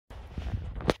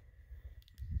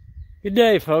Good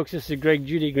day, folks. This is Greg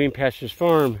Judy, Green Pastures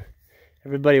Farm.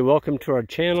 Everybody, welcome to our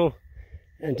channel.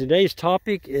 And today's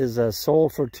topic is soil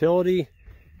fertility,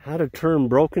 how to turn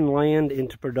broken land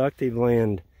into productive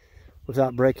land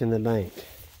without breaking the bank.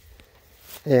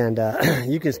 And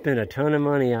you can spend a ton of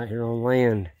money out here on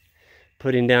land,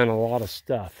 putting down a lot of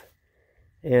stuff.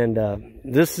 And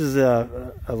this is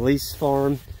a lease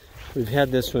farm. We've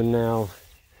had this one now,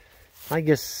 I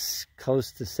guess,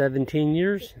 close to 17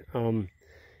 years.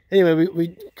 Anyway,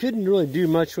 we couldn't really do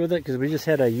much with it because we just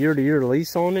had a year-to-year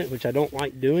lease on it, which I don't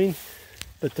like doing.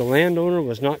 But the landowner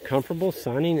was not comfortable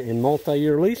signing a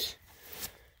multi-year lease.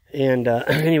 And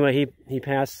anyway, he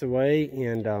passed away.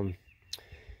 And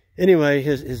anyway,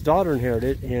 his daughter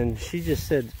inherited it. And she just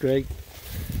said, Greg,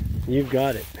 you've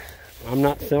got it. I'm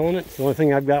not selling it. It's the only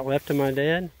thing I've got left of my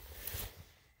dad.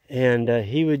 And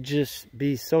he would just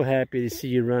be so happy to see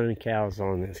you running cows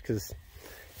on this, because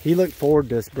he looked forward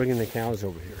to us bringing the cows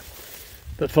over here.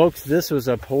 But folks, this was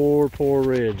a poor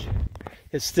ridge.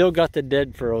 It's still got the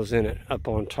dead furrows in it up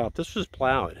on top. This was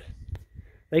plowed.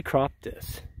 They cropped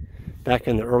this back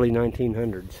in the early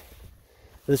 1900s.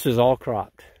 This was all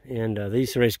cropped. And they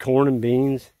used to raise corn and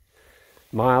beans,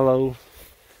 milo,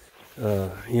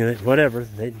 whatever.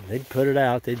 They'd put it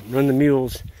out. They'd run the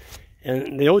mules.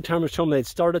 And the old timers told me they'd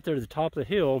start up there at the top of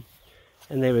the hill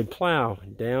and they would plow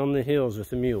down the hills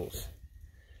with the mules.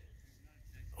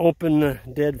 Open the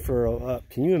dead furrow up.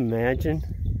 Can you imagine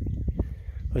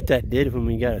what that did when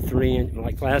we got a 3-inch,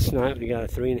 like last night we got a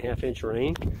 3.5-inch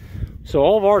rain? So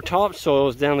all of our topsoil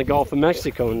is down the Gulf of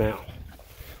Mexico now.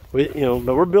 But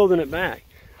we're building it back.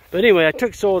 But anyway, I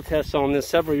took soil tests on this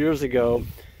several years ago,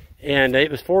 and it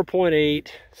was 4.8,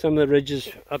 some of the ridges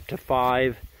up to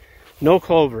 5. No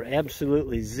clover,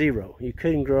 absolutely zero. You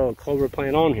couldn't grow a clover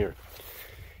plant on here.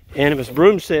 And it was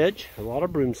broomsedge, a lot of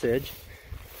broomsedge.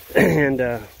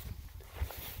 And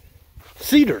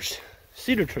cedar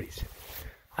trees.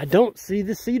 I don't see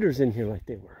the cedars in here like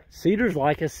they were. Cedars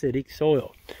like acidic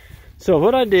soil. So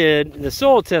what I did, the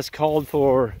soil test called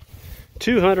for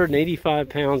 285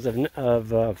 pounds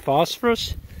of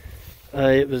phosphorus.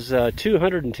 It was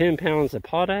 210 pounds of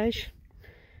potash.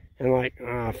 And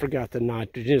I forgot the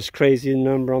nitrogen. It's crazy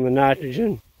number on the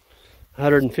nitrogen.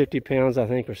 150 pounds, I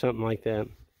think, or something like that.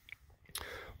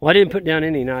 Well, I didn't put down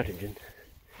any nitrogen.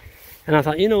 And I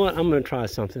thought, you know what, I'm going to try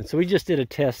something. So we just did a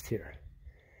test here.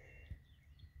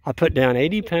 I put down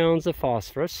 80 pounds of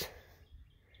phosphorus,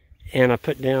 and I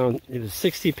put down, it was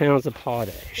 60 pounds of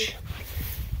potash.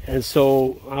 And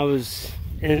so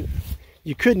and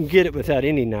you couldn't get it without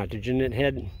any nitrogen. It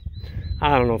had,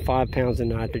 I don't know, 5 pounds of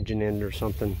nitrogen in it or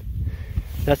something.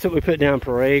 That's what we put down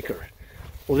per acre.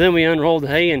 Well, then we unrolled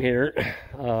hay in here.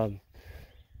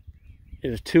 It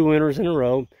was 2 winters in a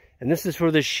row. And this is where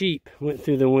the sheep went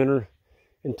through the winter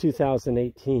in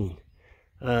 2018.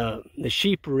 The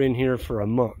sheep were in here for a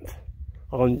month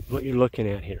on what you're looking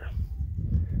at here.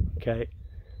 Okay.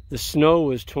 The snow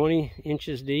was 20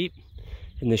 inches deep,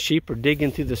 and the sheep were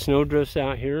digging through the snowdrifts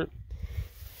out here,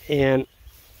 and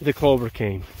the clover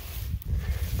came.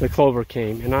 The clover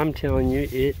came, and I'm telling you,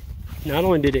 it not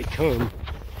only did it come,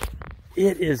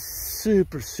 it is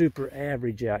super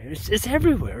average out here. It's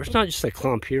everywhere. It's not just a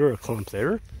clump here or a clump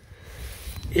there.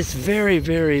 It's very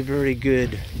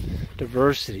good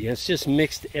diversity. It's just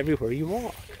mixed everywhere you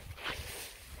walk.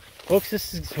 Folks,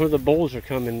 this is where the bulls are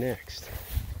coming next.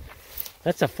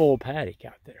 That's a full paddock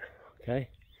out there, okay?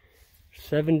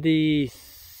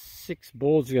 76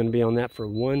 bulls are going to be on that for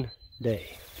one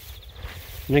day.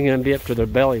 And they're going to be up to their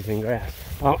bellies in grass.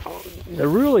 The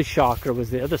really shocker was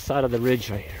the other side of the ridge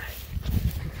right here.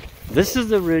 This is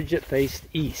the ridge that faced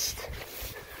east.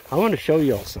 I want to show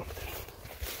you all something.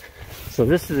 So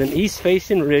this is an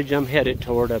east-facing ridge I'm headed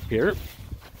toward up here.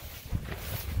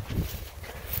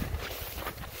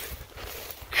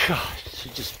 Gosh, this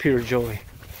is just pure joy.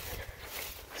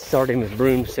 Starting with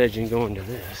broomsedge and going to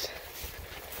this.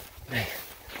 Man.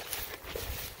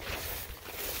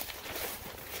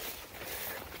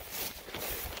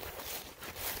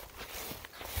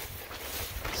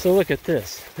 So look at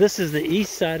this. This is the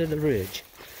east side of the ridge.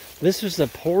 This was the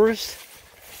poorest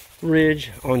ridge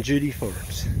on Judy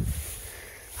Farms.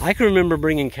 I can remember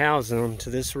bringing cows on to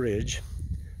this ridge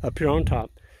up here on top,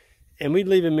 and we'd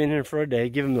leave them in here for a day,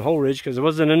 give them the whole ridge, because there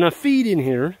wasn't enough feed in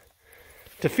here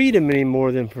to feed them any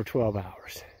more than for 12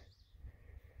 hours.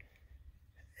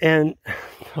 And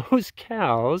those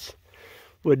cows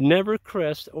would never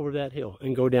crest over that hill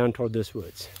and go down toward this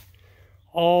woods.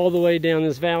 All the way down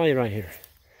this valley right here.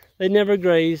 They never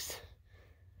grazed.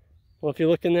 Well, if you're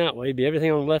looking that way, it'd be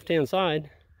everything on the left-hand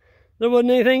side. There wasn't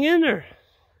anything in there.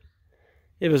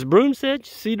 It was broomsedge,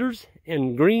 cedars,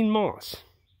 and green moss.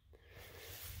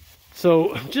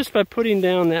 So just by putting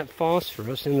down that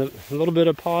phosphorus and a little bit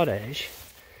of potash,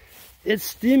 it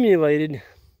stimulated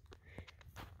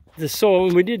the soil.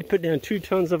 And we did put down 2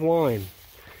 tons of lime,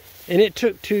 and it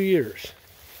took 2 years.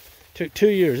 Took 2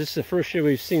 years. This is the first year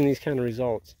we've seen these kind of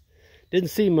results. Didn't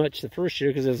see much the first year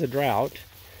because there was a drought,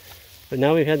 but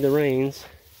now we've had the rains,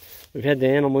 we've had the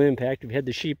animal impact, we've had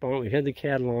the sheep on it, we've had the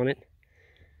cattle on it.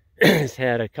 It's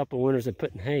had a couple winters of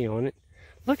putting hay on it.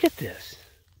 Look at this.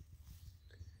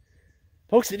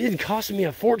 Folks, it didn't cost me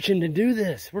a fortune to do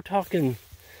this. We're talking,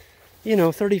 you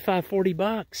know, 35, 40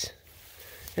 bucks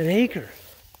an acre.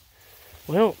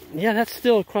 Well, yeah, that's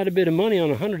still quite a bit of money on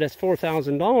 100. That's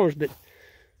 $4,000. But,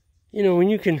 you know, when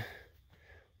you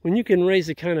can raise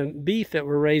the kind of beef that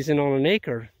we're raising on an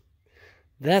acre,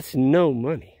 that's no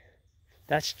money.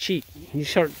 That's cheap. You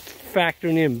start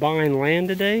factoring in buying land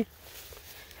today.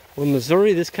 Well,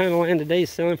 Missouri, this kind of land today is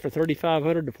selling for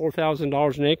 $3,500 to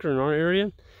 $4,000 an acre in our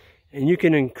area. And you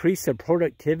can increase the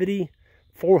productivity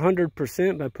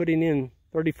 400% by putting in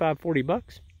 35, 40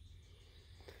 bucks.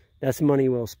 That's money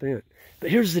well spent.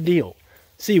 But here's the deal.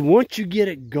 See, once you get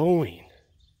it going,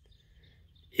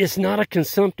 it's not a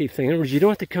consumptive thing. In other words, you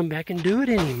don't have to come back and do it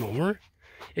anymore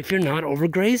if you're not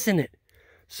overgrazing it.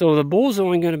 So the bull's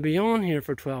only going to be on here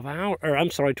for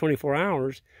 24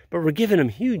 hours, but we're giving them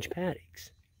huge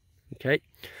paddocks. Okay?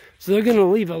 So they're going to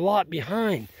leave a lot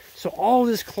behind. So all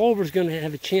this clover is going to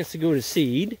have a chance to go to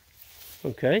seed.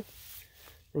 Okay?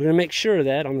 We're going to make sure of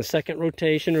that on the second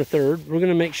rotation or third. We're going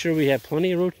to make sure we have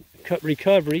plenty of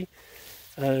recovery.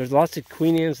 There's lots of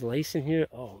Queen Anne's lace in here.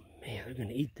 Oh, man, they're going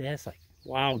to eat that. It's like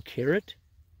wild carrot.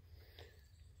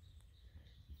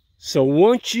 So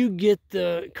once you get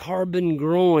the carbon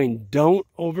growing, don't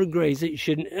overgraze it. You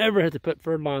shouldn't ever have to put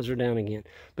fertilizer down again.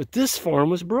 But this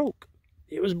farm was broke.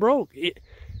 It was broke.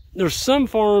 There's some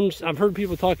farms, I've heard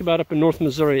people talk about up in North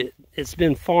Missouri, it's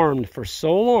been farmed for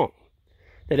so long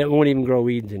that it won't even grow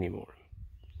weeds anymore.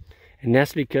 And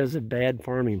that's because of bad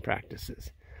farming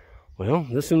practices. Well,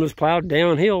 this one was plowed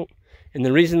downhill. And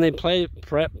the reason they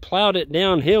plowed it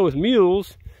downhill with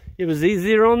mules, it was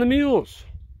easier on the mules.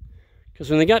 Because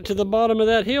when they got to the bottom of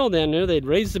that hill down there, they'd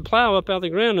raise the plow up out of the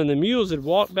ground, and the mules would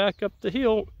walk back up the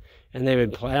hill, and they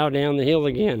would plow down the hill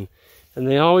again. And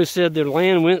they always said their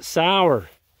land went sour.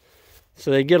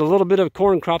 So they'd get a little bit of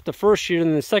corn crop the first year, and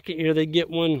then the second year they'd get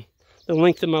one the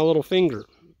length of my little finger,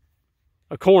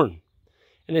 a corn.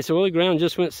 And they said, well, the ground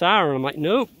just went sour. And I'm like,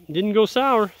 nope, it didn't go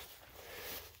sour.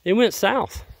 It went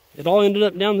south. It all ended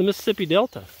up down the Mississippi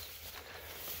Delta.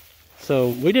 So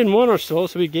we didn't want our soil,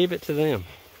 so we gave it to them.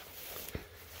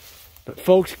 But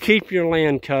folks, keep your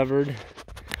land covered.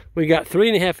 We got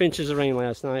 3.5 inches of rain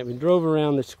last night. We drove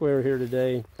around the square here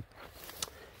today,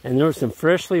 and there was some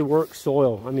freshly worked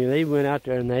soil. I mean, they went out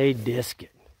there and they disc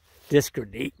her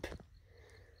deep.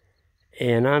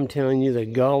 And I'm telling you, the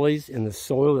gullies and the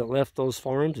soil that left those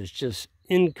farms is just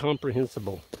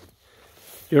incomprehensible.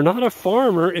 You're not a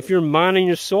farmer if you're mining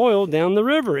your soil down the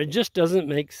river. It just doesn't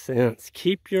make sense.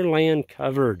 Keep your land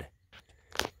covered.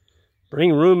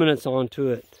 Bring ruminants onto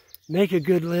it. Make a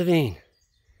good living.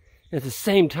 At the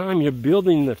same time, you're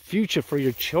building the future for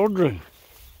your children.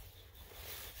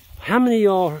 How many of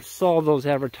y'all saw those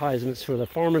advertisements for the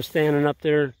farmer standing up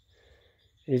there?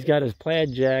 And he's got his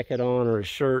plaid jacket on or his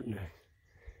shirt and a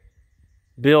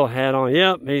bill hat on.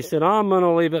 Yep, he said, I'm going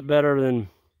to leave it better than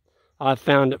I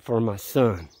found it for my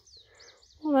son.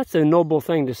 Well, that's a noble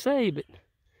thing to say, but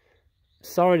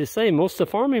sorry to say, most of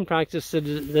the farming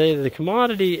practices, the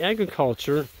commodity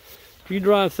agriculture, if you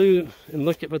drive through and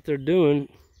look at what they're doing,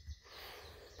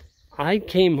 I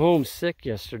came home sick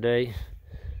yesterday,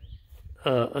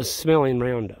 smelling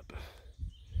Roundup.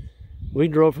 We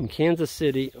drove from Kansas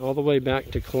City all the way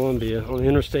back to Columbia on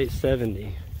Interstate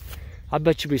 70. I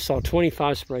bet you we saw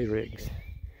 25 spray rigs.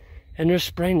 And they're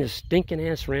spraying this stinking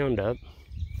ass Roundup.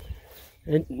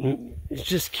 It's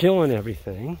just killing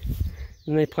everything.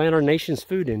 And they plant our nation's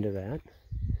food into that.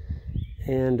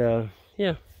 And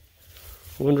yeah,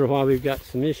 wonder why we've got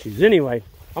some issues. Anyway,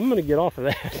 I'm going to get off of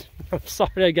that. I'm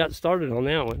sorry I got started on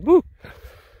that one. Woo!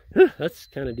 That's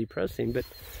kind of depressing, but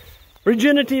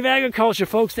regenerative agriculture,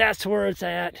 folks, that's where it's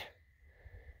at.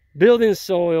 Building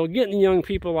soil, getting young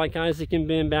people like Isaac and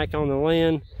Ben back on the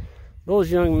land.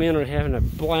 Those young men are having a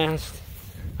blast.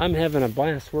 I'm having a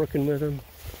blast working with them.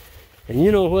 And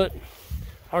you know what?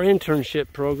 Our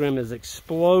internship program has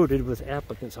exploded with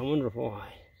applicants. I wonder why.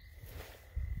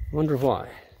 Wonder why.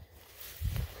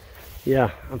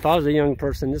 Yeah, if I was a young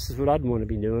person, this is what I'd want to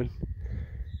be doing.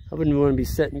 I wouldn't want to be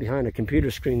sitting behind a computer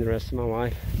screen the rest of my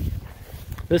life.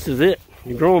 This is it.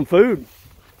 You're growing food,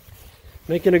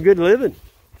 making a good living,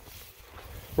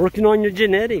 working on your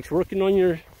genetics, working on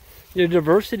your the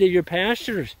diversity of your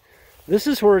pastures. This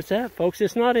is where it's at, folks.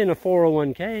 It's not in a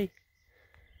 401k.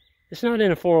 It's not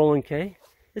in a 401k.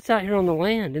 It's out here on the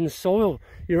land, in the soil.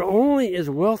 You're only as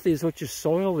wealthy as what your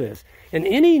soil is. And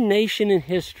any nation in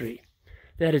history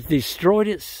that has destroyed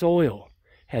its soil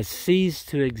has ceased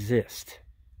to exist.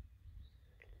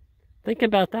 Think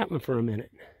about that one for a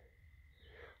minute.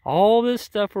 All this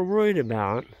stuff we're worried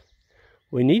about,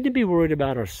 we need to be worried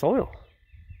about our soil.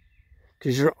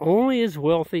 Because you're only as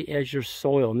wealthy as your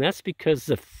soil. And that's because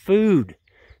the food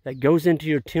that goes into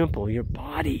your temple, your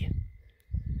body,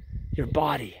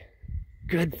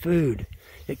 good food,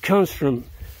 it comes from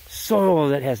soil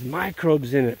that has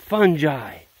microbes in it,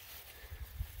 fungi,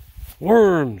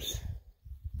 worms,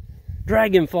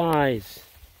 dragonflies.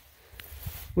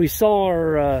 We saw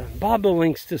our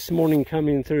bobolinks this morning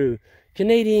coming through,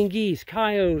 Canadian geese,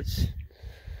 coyotes,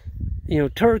 you know,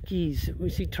 turkeys. We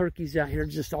see turkeys out here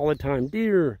just all the time,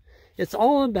 deer. It's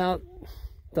all about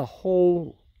the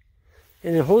whole.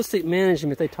 And in holistic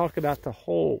management, they talk about the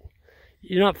whole.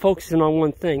 You're not focusing on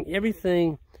one thing.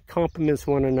 Everything complements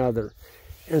one another.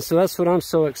 And so that's what I'm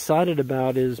so excited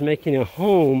about, is making a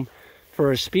home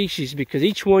for a species, because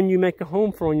each one you make a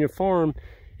home for on your farm,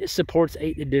 it supports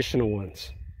 8 additional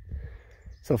ones.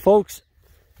 So folks,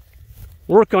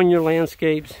 work on your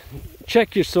landscapes,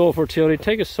 check your soil fertility,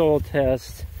 take a soil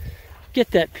test,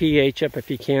 get that pH up if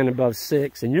you can above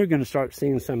 6, and you're going to start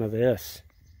seeing some of this.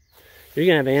 You're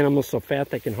going to have animals so fat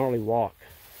they can hardly walk.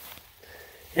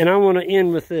 And I want to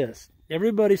end with this.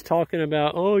 Everybody's talking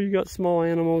about, oh, you got small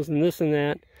animals and this and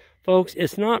that. Folks,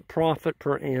 it's not profit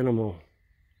per animal.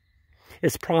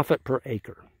 It's profit per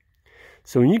acre.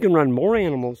 So when you can run more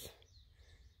animals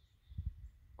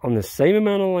on the same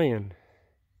amount of land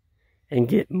and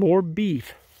get more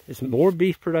beef, it's more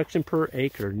beef production per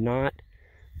acre, not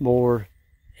more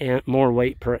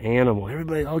weight per animal.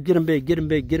 Everybody, oh, get them big, get them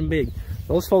big, get them big.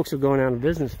 Those folks are going out of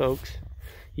business, folks.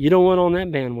 You don't want on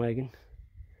that bandwagon.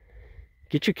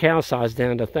 Get your cow size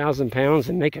down to 1,000 pounds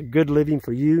and make a good living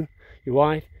for you, your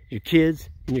wife, your kids,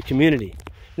 and your community.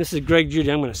 This is Greg Judy.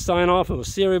 I'm going to sign off, and we'll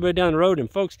see everybody down the road. And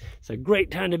folks, it's a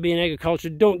great time to be in agriculture.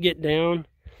 Don't get down.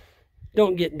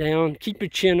 Don't get down. Keep your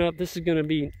chin up. This is going to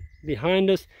be behind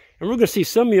us. And we're going to see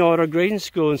some of y'all at our grading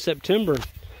school in September.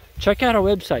 Check out our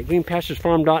website,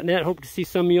 greenpasturesfarm.net. Hope to see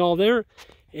some of y'all there.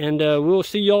 And we'll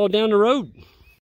see y'all down the road.